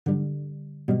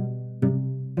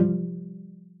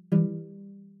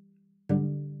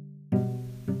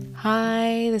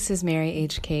Hi, this is Mary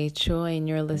H.K. Choi, and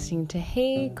you're listening to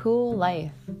Hey Cool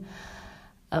Life,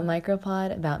 a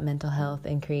micropod about mental health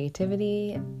and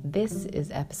creativity. This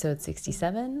is episode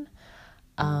 67.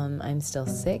 I'm still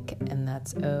sick, and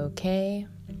that's okay.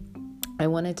 I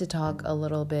wanted to talk a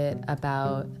little bit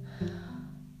about,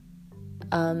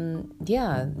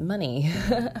 money.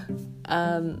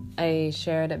 I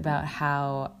shared about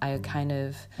how I kind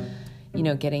of,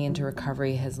 getting into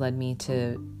recovery has led me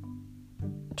to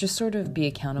just sort of be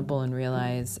accountable and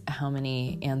realize how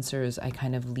many answers I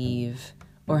kind of leave,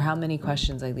 or how many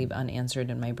questions I leave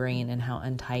unanswered in my brain, and how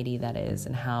untidy that is,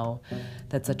 and how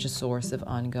that's such a source of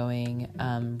ongoing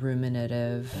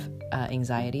ruminative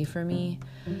anxiety for me.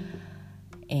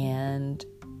 And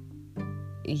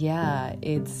yeah,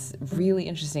 it's really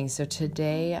interesting. So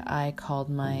today I called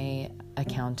my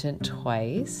accountant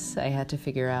twice. I had to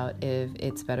figure out if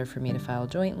it's better for me to file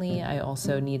jointly.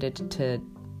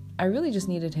 I really just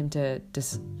needed him to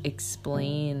just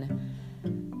explain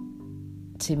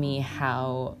to me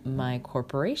how my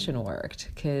corporation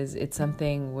worked, because it's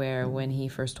something where when he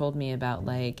first told me about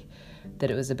that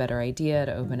it was a better idea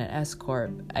to open an S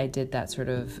Corp, I did that sort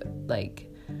of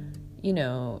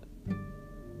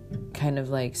kind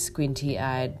of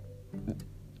squinty-eyed,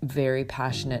 very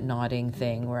passionate nodding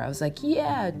thing where I was like,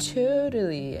 yeah,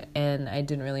 totally. And I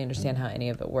didn't really understand how any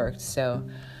of it worked. So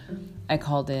I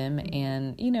called him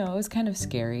and, it was kind of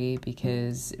scary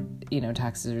because,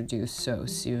 taxes are due so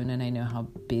soon and I know how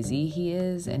busy he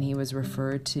is. And he was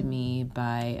referred to me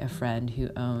by a friend who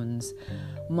owns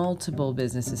multiple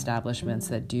business establishments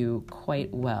that do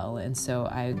quite well. And so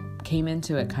I came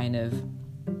into it kind of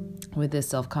with this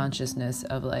self-consciousness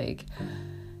of I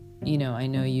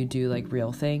know you do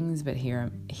real things, but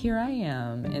here I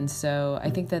am. And so I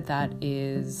think that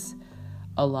is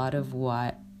a lot of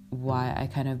why I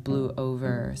kind of blew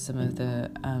over some of the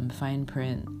fine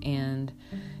print. And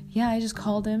yeah, I just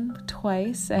called him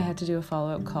twice. I had to do a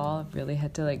follow-up call. I really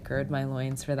had to gird my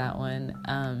loins for that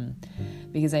one,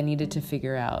 because I needed to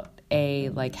figure out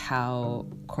how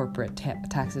corporate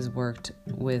taxes worked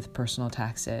with personal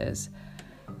taxes.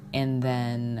 And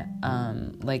then,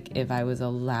 if I was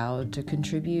allowed to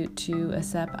contribute to a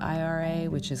SEP IRA,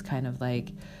 which is kind of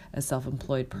like a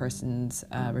self-employed person's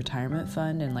retirement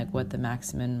fund, and what the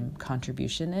maximum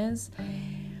contribution is.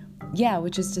 Yeah,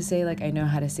 which is to say, I know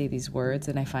how to say these words,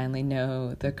 and I finally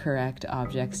know the correct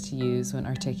objects to use when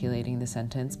articulating the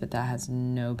sentence, but that has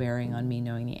no bearing on me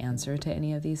knowing the answer to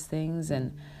any of these things.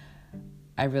 And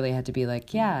I really had to be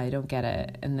yeah, I don't get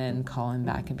it. And then call him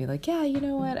back and be yeah, you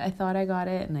know what? I thought I got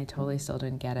it and I totally still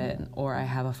didn't get it. Or I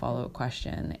have a follow-up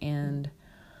question. And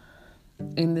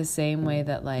in the same way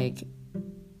that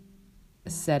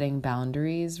setting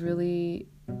boundaries really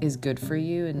is good for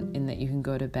you, in that you can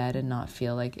go to bed and not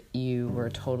feel like you were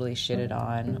totally shitted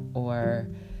on, or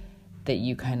that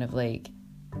you kind of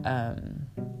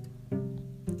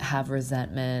have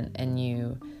resentment and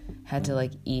you had to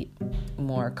eat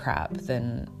more crap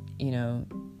than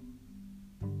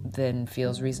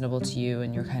feels reasonable to you,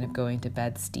 and you're kind of going to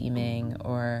bed steaming,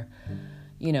 or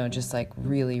just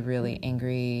really, really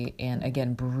angry, and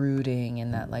again brooding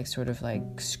in that sort of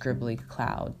scribbly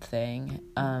cloud thing.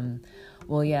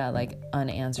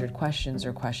 Unanswered questions,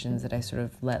 or questions that I sort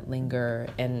of let linger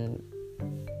and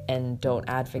don't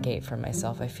advocate for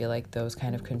myself, I feel like those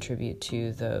kind of contribute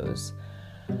to those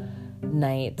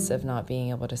nights of not being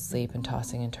able to sleep and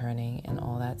tossing and turning and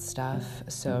all that stuff.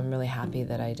 So I'm really happy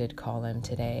that I did call him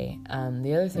today.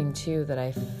 The other thing too that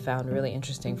I found really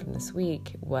interesting from this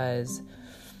week was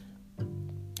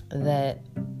that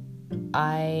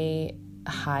I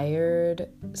hired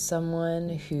someone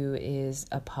who is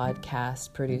a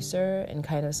podcast producer, and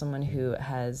kind of someone who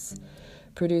has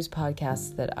produced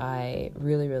podcasts that I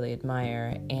really, really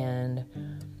admire. And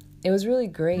it was really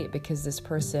great because this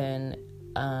person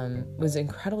was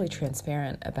incredibly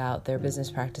transparent about their business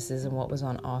practices and what was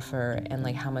on offer, and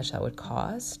how much that would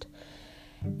cost.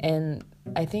 And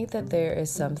I think that there is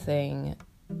something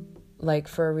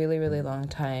for a really, really long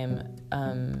time,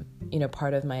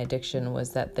 part of my addiction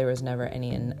was that there wasn't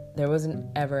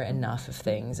ever enough of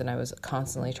things, and I was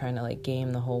constantly trying to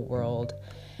game the whole world,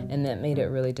 and that made it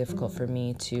really difficult for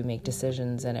me to make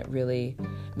decisions, and it really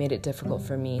made it difficult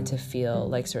for me to feel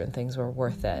like certain things were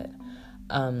worth it.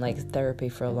 Therapy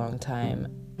for a long time,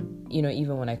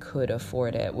 even when I could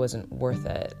afford it, wasn't worth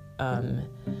it,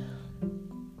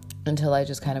 until I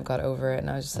just kind of got over it. And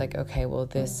I was just okay, well,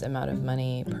 this amount of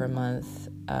money per month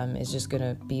is just going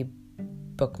to be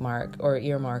bookmarked or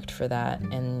earmarked for that.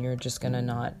 And you're just going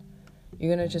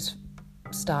to just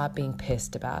stop being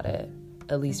pissed about it.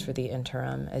 at least for the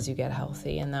interim, as you get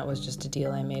healthy. And that was just a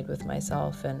deal I made with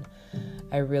myself. And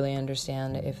I really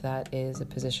understand if that is a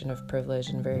position of privilege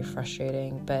and very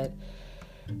frustrating, but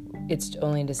it's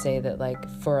only to say that, like,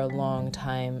 for a long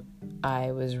time,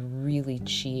 I was really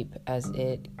cheap as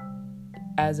a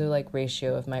like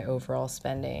ratio of my overall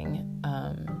spending.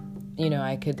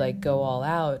 I could like go all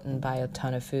out and buy a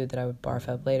ton of food that I would barf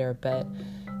up later, but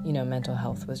mental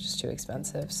health was just too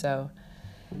expensive. So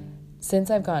since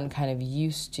I've gotten kind of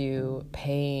used to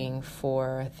paying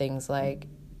for things like,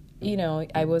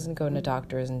 I wasn't going to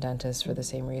doctors and dentists for the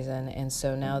same reason. And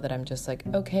so now that I'm just like,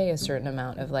 okay, a certain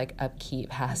amount of like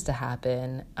upkeep has to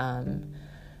happen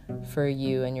for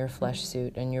you and your flesh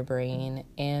suit and your brain.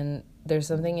 And there's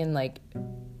something in like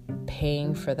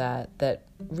paying for that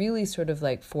really sort of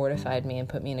like fortified me and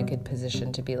put me in a good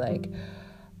position to be like,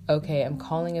 okay, I'm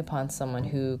calling upon someone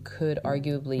who could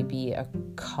arguably be a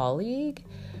colleague,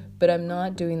 but I'm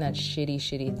not doing that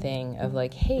shitty thing of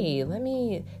like, hey, let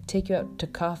me take you out to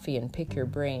coffee and pick your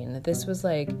brain. This was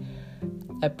like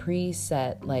a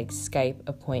preset like Skype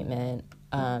appointment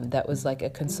that was like a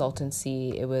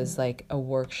consultancy. It was like a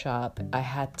workshop. I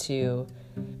had to,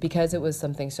 because it was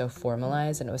something so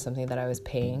formalized and it was something that I was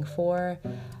paying for,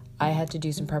 I had to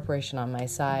do some preparation on my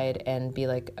side and be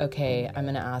like, okay, I'm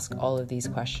going to ask all of these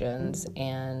questions.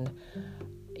 And,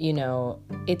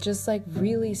 it just like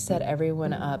really set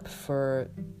everyone up for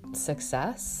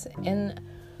success. And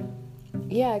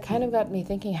yeah, it kind of got me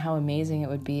thinking how amazing it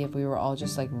would be if we were all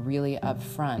just like really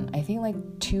upfront. I think like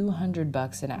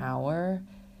 $200 an hour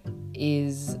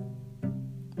is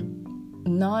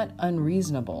not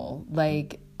unreasonable.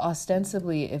 Like,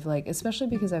 ostensibly, if like, especially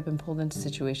because I've been pulled into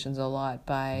situations a lot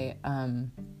by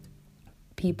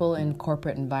people in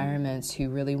corporate environments who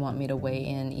really want me to weigh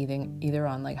in either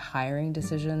on like hiring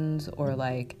decisions or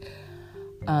like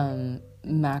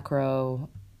macro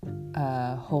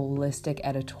holistic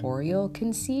editorial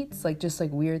conceits, like just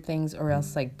like weird things, or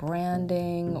else like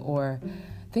branding or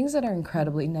things that are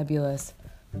incredibly nebulous.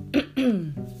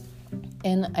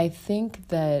 And I think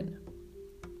that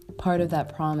part of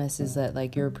that promise is that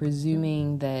like you're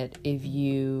presuming that if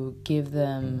you give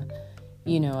them,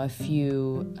 a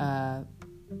few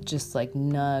just like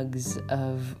nugs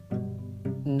of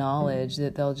knowledge,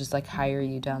 that they'll just like hire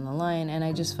you down the line. And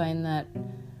I just find that,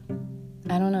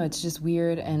 I don't know, it's just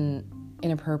weird and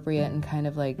inappropriate and kind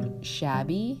of like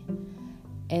shabby.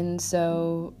 And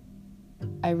so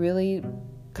I really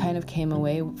kind of came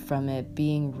away from it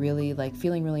being really like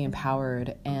feeling really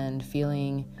empowered and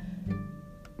feeling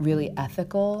really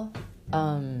ethical.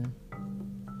 And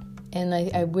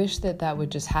I wish that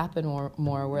would just happen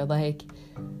more where like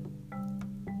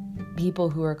people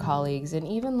who are colleagues and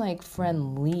even like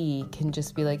friend Lee can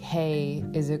just be like, hey,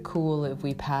 is it cool if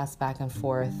we pass back and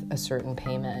forth a certain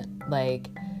payment? Like,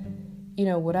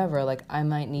 whatever, like I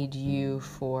might need you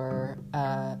for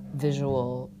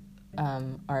visual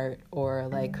art or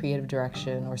like creative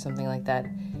direction or something like that.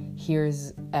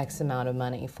 Here's X amount of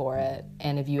money for it.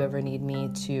 And if you ever need me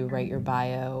to write your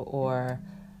bio or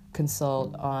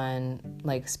consult on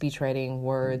like speech writing,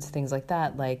 words, things like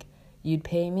that, like you'd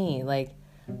pay me. Like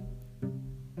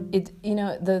it,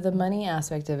 the money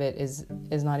aspect of it is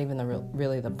not even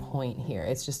really the point here.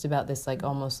 It's just about this like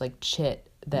almost like chit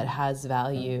that has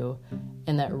value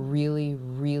and that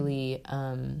really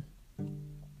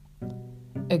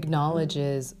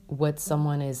acknowledges what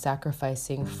someone is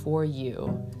sacrificing for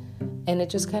you. And it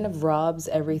just kind of robs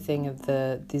everything of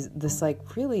this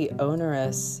like really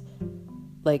onerous,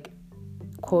 like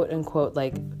quote unquote,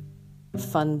 like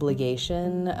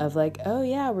funbligation of like, oh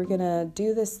yeah, we're gonna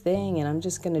do this thing and I'm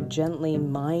just gonna gently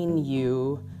mine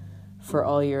you for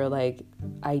all your like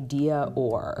idea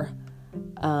ore.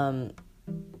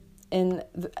 And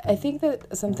I think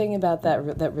that something about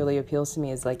that really appeals to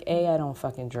me is like, A, I don't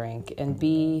fucking drink, and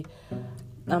B,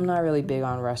 I'm not really big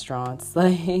on restaurants.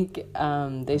 Like,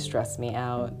 they stress me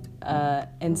out.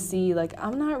 And C, like,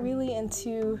 I'm not really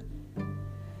into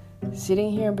sitting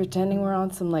here and pretending we're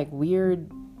on some like weird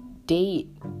date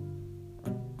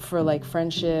for like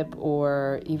friendship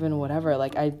or even whatever.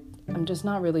 Like, I'm just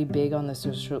not really big on the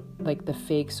social, like the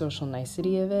fake social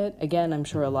nicety of it. Again, I'm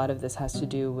sure a lot of this has to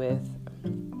do with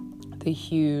the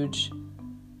huge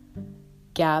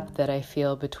gap that I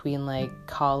feel between like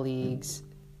colleagues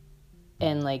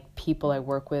and like people I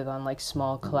work with on like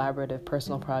small collaborative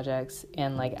personal projects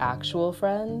and like actual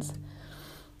friends.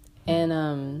 And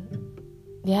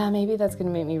yeah, maybe that's going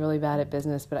to make me really bad at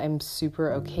business, but I'm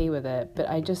super okay with it. But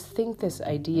I just think this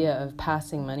idea of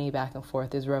passing money back and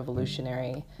forth is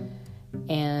revolutionary.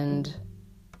 And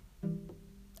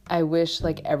I wish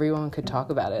like everyone could talk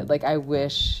about it. Like I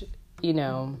wish,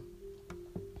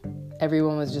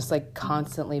 everyone was just like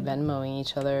constantly Venmoing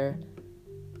each other,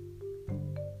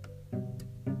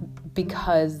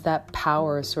 because that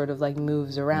power sort of like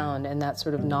moves around, and that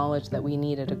sort of knowledge that we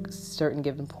need at a certain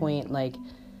given point like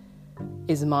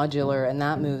is modular, and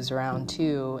that moves around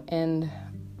too. And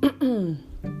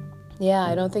yeah,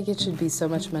 I don't think it should be so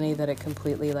much money that it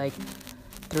completely like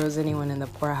throws anyone in the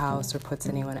poorhouse or puts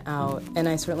anyone out. And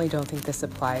I certainly don't think this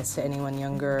applies to anyone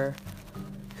younger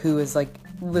who is like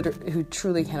who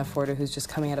truly can't afford it, who's just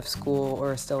coming out of school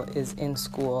or still is in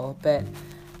school. But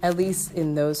at least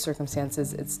in those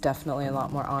circumstances, it's definitely a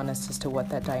lot more honest as to what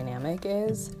that dynamic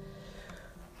is.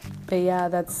 But yeah,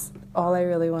 that's all I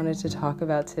really wanted to talk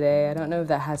about today. I don't know if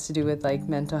that has to do with like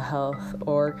mental health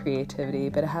or creativity,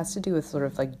 but it has to do with sort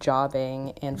of like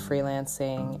jobbing and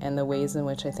freelancing and the ways in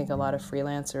which I think a lot of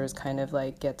freelancers kind of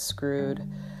like get screwed.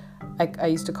 I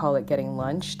used to call it getting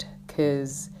lunched,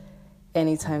 because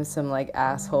anytime some like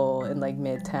asshole in like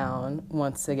Midtown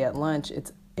wants to get lunch,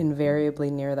 it's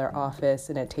invariably near their office,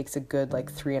 and it takes a good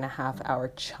like 3.5 hour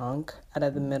chunk out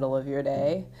of the middle of your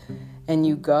day, and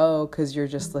you go because you're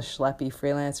just the schleppy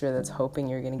freelancer that's hoping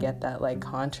you're gonna get that like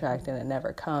contract, and it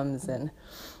never comes. And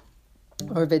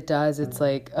or if it does, it's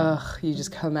like, ugh, you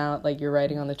just come out like you're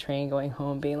riding on the train going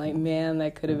home being like, man,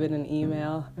 that could have been an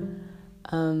email.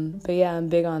 But yeah, I'm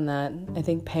big on that. I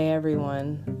think pay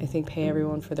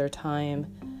everyone for their time.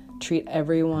 Treat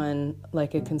everyone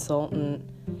like a consultant.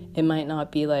 It might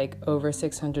not be like over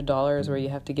 $600 where you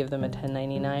have to give them a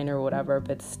 1099 or whatever,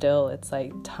 but still, it's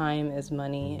like time is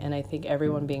money, and I think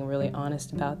everyone being really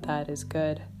honest about that is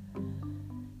good.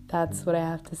 That's what I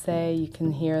have to say. You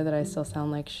can hear that I still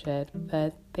sound like shit,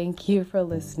 but thank you for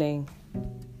listening.